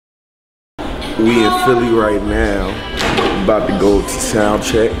We in Philly right now. About to go to sound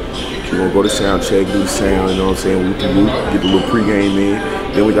check. We're gonna go to sound check, do the sound, you know what I'm saying? Get the little pregame in.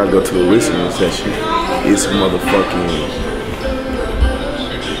 Then we gotta go to the listening session. It's motherfucking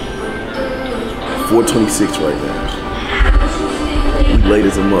 4:26 right now. We late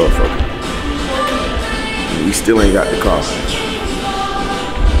as a motherfucker. We still ain't got the car.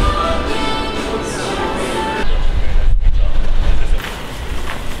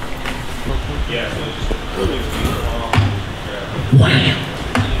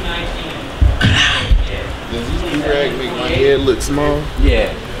 Does this do-rag make my head look small?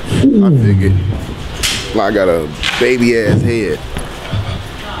 Yeah. I figured. Like I got a baby ass head.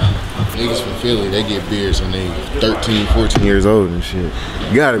 Niggas from Philly, they get beards when they 13, 14 years old and shit.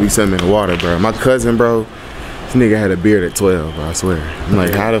 Gotta be something in the water, bro. My cousin, bro, this nigga had a beard at 12, bro, I swear. I'm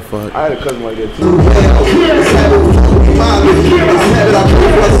like, how the fuck? I had a cousin like that too.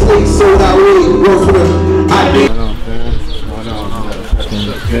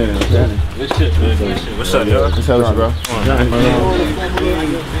 What's up, y'all? What's up, bro? How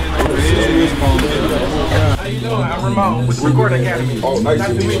you doing? I'm Ramon with the Recording Academy. Oh, nice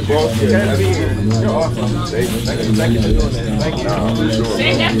to meet you, bro. You're awesome. Thank you for doing that. Thank you.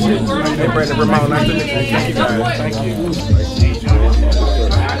 Hey, Brandon, Ramon, nice to meet you. Thank you, guys. Thank you.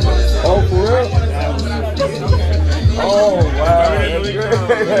 Oh, for real? Oh, wow.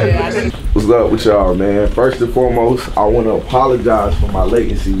 What's up with y'all, man? First and foremost, I want to apologize for my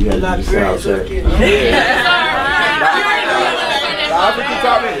latency. We had to do the sound check.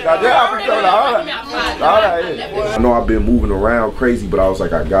 I know I've been moving around crazy, but I was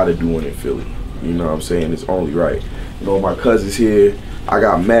like, I gotta do it in Philly. You know what I'm saying? It's only right. You know, my cousin's here. I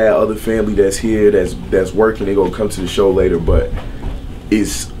got mad other family that's here, that's working. They gonna come to the show later, but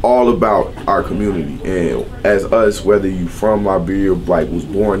it's all about our community. And as us, whether you from Liberia, like was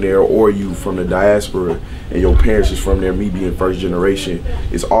born there, or you from the diaspora and your parents is from there, me being first generation,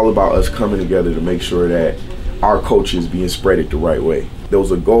 it's all about us coming together to make sure that our culture is being spreaded the right way. There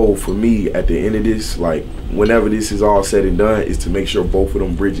was a goal for me at the end of this, like whenever this is all said and done, is to make sure both of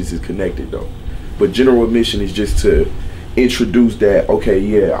them bridges is connected though. But general admission is just to introduce that, okay,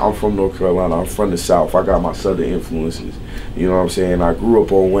 yeah, I'm from North Carolina, I'm from the South, I got my Southern influences. You know what I'm saying? I grew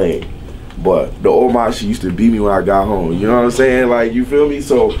up on Wayne, but the old mom, she used to beat me when I got home. You know what I'm saying? Like, you feel me?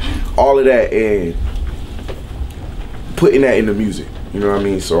 So all of that and putting that in the music. You know what I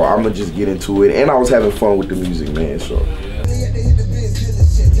mean? So I'm gonna just get into it. And I was having fun with the music, man, so.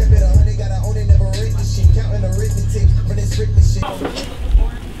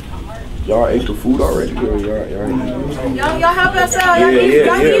 Y'all ate the food already? Y'all help us out.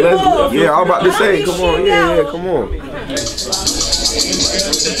 Yeah, I'm about to say, come on, come on.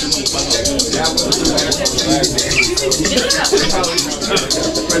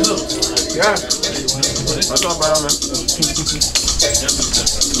 Yeah. What's up, bro, man?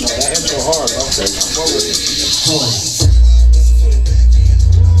 That intro hard, bro.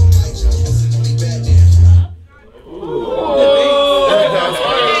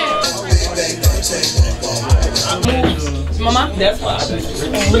 Mama, that's why.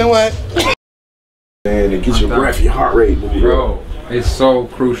 You know what? Man, it gets your breath, your heart rate, bro. It's so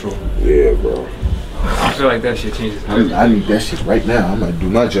crucial. Yeah, bro. I feel like that shit changes. I need that shit right now. I'm gonna do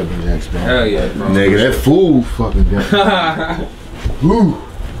my jumping jacks, bro. Hell yeah, bro. Nigga, that food fucking down. Woo.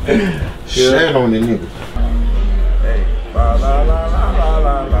 Shit on the nigga. Hey, la la la la la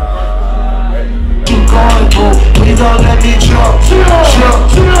la la. Keep going, bro. Please don't let me jump. Please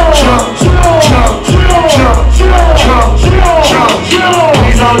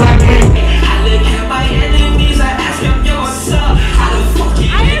don't let me.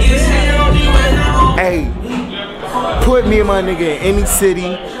 Hey, put me and my nigga in any city,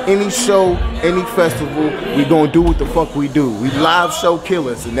 any show, any festival, we gonna do what the fuck we do. We live show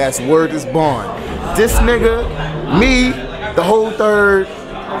killers, and that's word is born. This nigga, me, the whole third,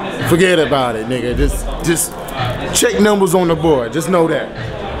 forget about it, nigga. Just check numbers on the board. Just know that.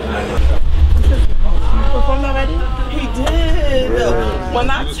 He did. When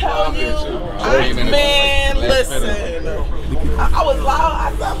I tell you, man, listen. I was loud.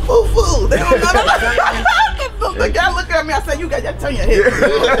 I said, foo-foo. They don't know. The guy looked at me. I said, you got your tongue in your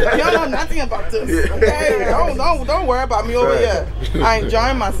head. You don't know nothing about this. Okay? Don't worry about me over here. I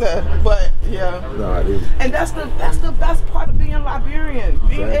enjoying myself. But yeah. And that's the best part of being Liberian.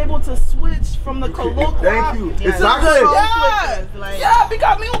 Being able to switch from the colloquial. Thank you. It's not good. Yeah,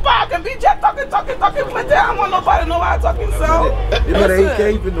 because me and Bob can be just talking, but I don't want nobody to know how I talk himself. You know, they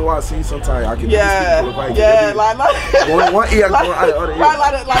can't even know I see sometimes. I can like one ear, the other ear. I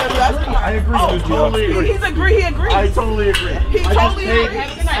agree with you. He agrees. I totally agree. He totally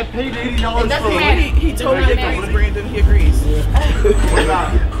agrees. I paid $80 for it. He totally agrees, Brandon. He agrees. What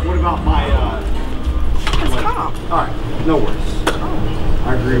about my It's calm. Alright, no worries.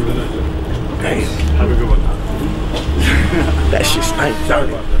 I agree with it. Thanks. Have a good one. That shit's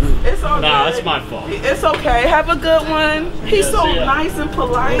 9:30. It's okay. Nah, it's my fault. It's okay. Have a good one. He's so nice and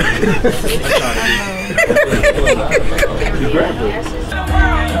polite.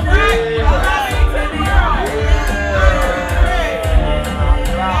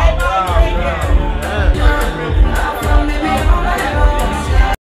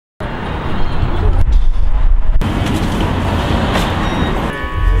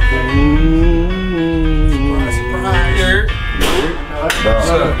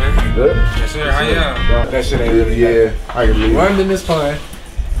 Good? Yes, sir. How y'all? That shit ain't really Yeah, I can leave. London is fun.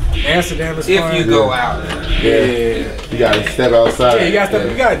 Amsterdam is fun. If you go out. Yeah. You gotta step outside. Yeah, you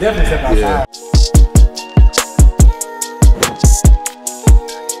gotta definitely step outside. Yeah.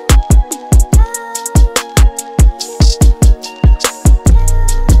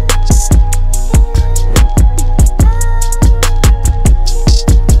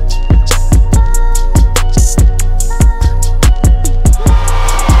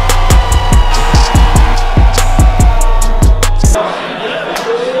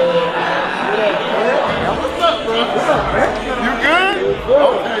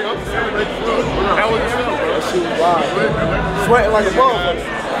 Sweating like a motherfucker.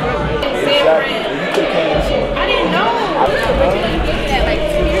 I didn't know. Like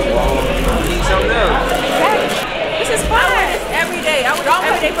 2 years ago. Need something else. This is fun. Every day. I would go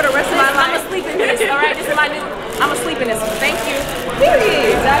every day for the rest of my life. I'm asleep in this. All right, this is my new. I'm asleep in this. Thank you.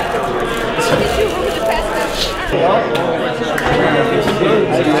 Period. Exactly. Look at you. Look at the past.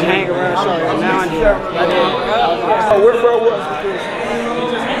 Hang around now and then. Oh, where bro was?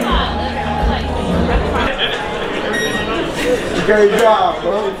 Great job,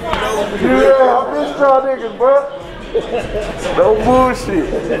 bro. Yeah, I missed y'all niggas, bro. No bullshit.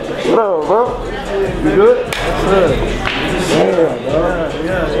 What up, bro? You good? Yeah.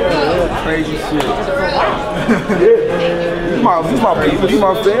 Crazy shit. Yeah. These my people. These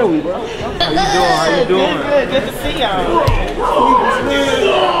my family, bro. How you doing? Good to see y'all.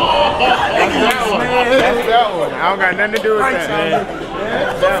 That's that one. I don't got nothing to do with that, man.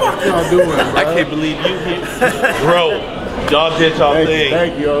 What y'all doing, bro? I can't believe you here. Bro, y'all did y'all thing.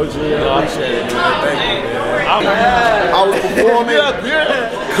 Thank you, OG. I appreciate it, man. Thank you, man. I was performing.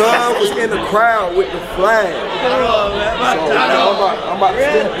 Cub was in the crowd with the flag. So I'm about to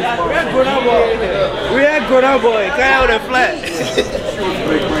step this We had good up boy. Guy out of flat.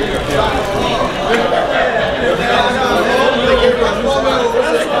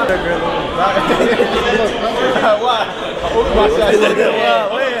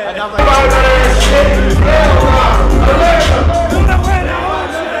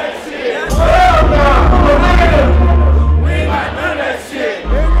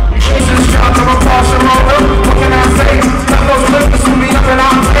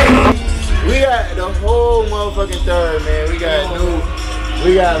 We got the whole motherfucking third, man. We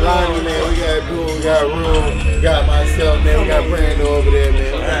got Lonnie, man. We got Blue. We got Room. We got myself, man. We got Brando over there,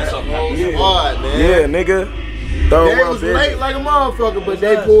 man. We got some hard, man. Yeah, nigga. They was late like a motherfucker, but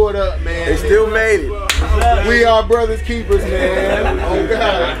they pulled up, man. They still made it. We are brothers keepers, man. Oh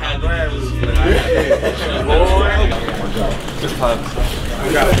God.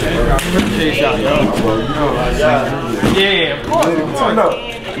 Yeah, of course. Turn up.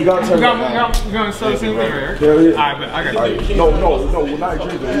 You gotta turn up. We're gonna sell the same thing, right? Hell yeah. Alright, but I got you. No, we're not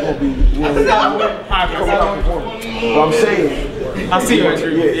drinking. We're gonna be. But I'm saying. I'll see you at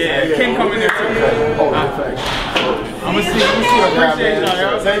Drew. Yeah, Ken coming there too. Oh, thanks. I'm gonna see you. Appreciate y'all,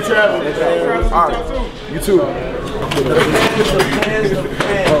 y'all. Safe travel. You too.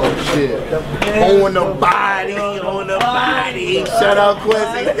 Oh shit. On the body. Shout out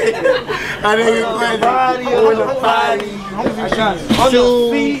Quincy. I nigga Quincy. On the body. On the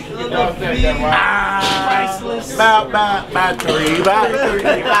feet. Priceless. About three.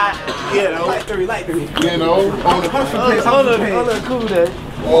 You know. On the page. Hold on, cool day.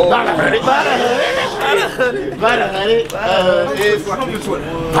 About 100. It's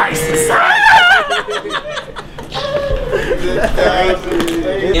priceless.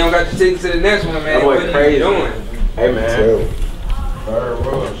 You don't got to take it to the next one, man. What are you doing? Hey, man.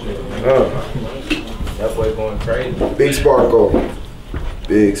 That boy going crazy. Big Sparko.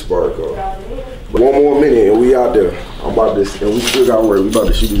 One more minute and we out there. I'm about to, and we still got work. We about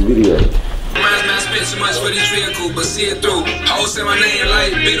to shoot this video. I spent too much for this vehicle, but see it through. Hoes in my name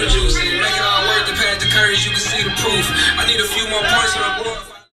like Beetlejuice, and make it all work to pass the courage. You can see the proof. I need a few more points on the board.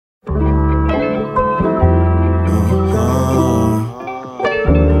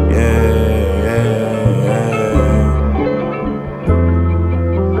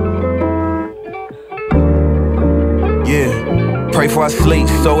 Pray before I sleep,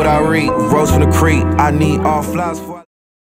 so what I read. Rose from the creek, I need all flies for